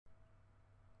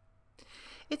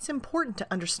It's important to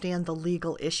understand the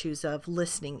legal issues of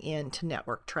listening in to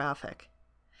network traffic.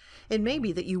 It may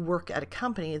be that you work at a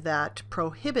company that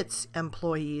prohibits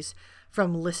employees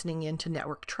from listening in to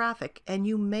network traffic, and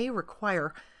you may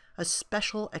require a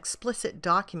special explicit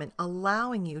document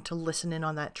allowing you to listen in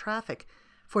on that traffic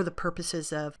for the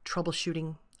purposes of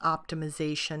troubleshooting,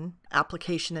 optimization,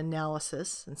 application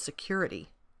analysis, and security.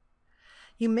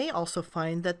 You may also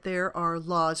find that there are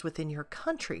laws within your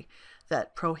country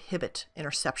that prohibit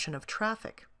interception of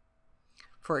traffic.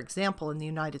 For example, in the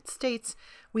United States,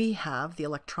 we have the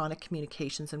Electronic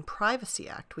Communications and Privacy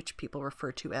Act, which people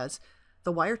refer to as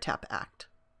the Wiretap Act.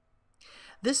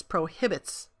 This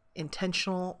prohibits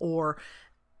intentional or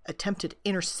attempted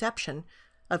interception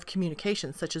of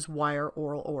communications such as wire,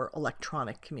 oral, or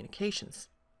electronic communications.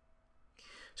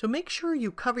 So make sure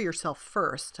you cover yourself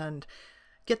first and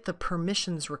get the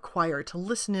permissions required to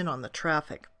listen in on the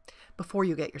traffic before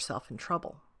you get yourself in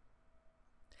trouble.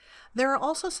 There are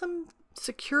also some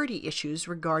security issues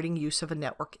regarding use of a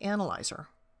network analyzer.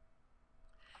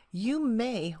 You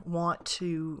may want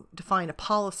to define a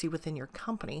policy within your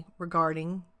company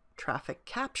regarding traffic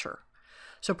capture.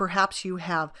 So perhaps you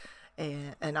have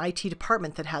an IT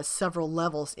department that has several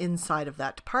levels inside of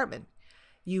that department.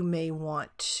 You may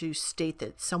want to state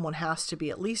that someone has to be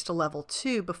at least a level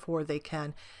 2 before they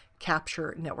can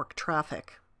capture network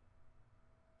traffic.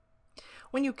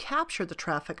 When you capture the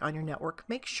traffic on your network,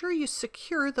 make sure you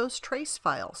secure those trace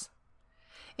files.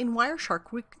 In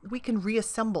Wireshark, we can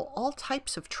reassemble all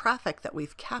types of traffic that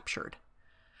we've captured.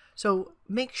 So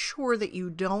make sure that you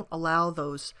don't allow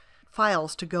those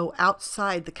files to go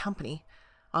outside the company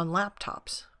on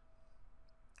laptops.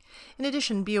 In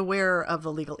addition, be aware of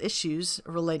the legal issues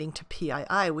relating to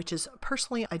PII, which is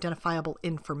personally identifiable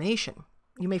information.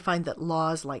 You may find that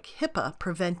laws like HIPAA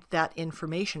prevent that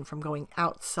information from going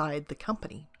outside the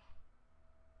company.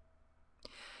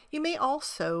 You may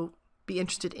also be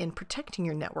interested in protecting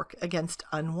your network against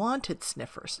unwanted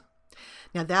sniffers.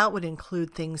 Now that would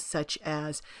include things such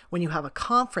as when you have a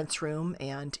conference room,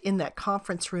 and in that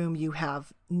conference room you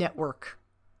have network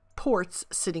ports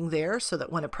sitting there so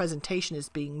that when a presentation is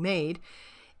being made,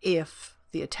 if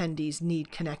the attendees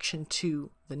need connection to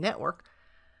the network,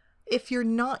 if you're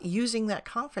not using that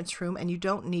conference room and you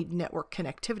don't need network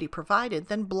connectivity provided,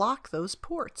 then block those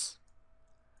ports.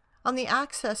 On the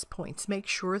access points, make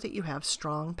sure that you have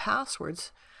strong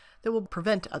passwords that will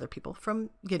prevent other people from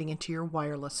getting into your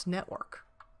wireless network.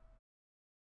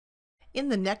 In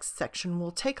the next section,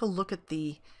 we'll take a look at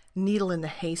the needle in the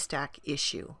haystack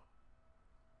issue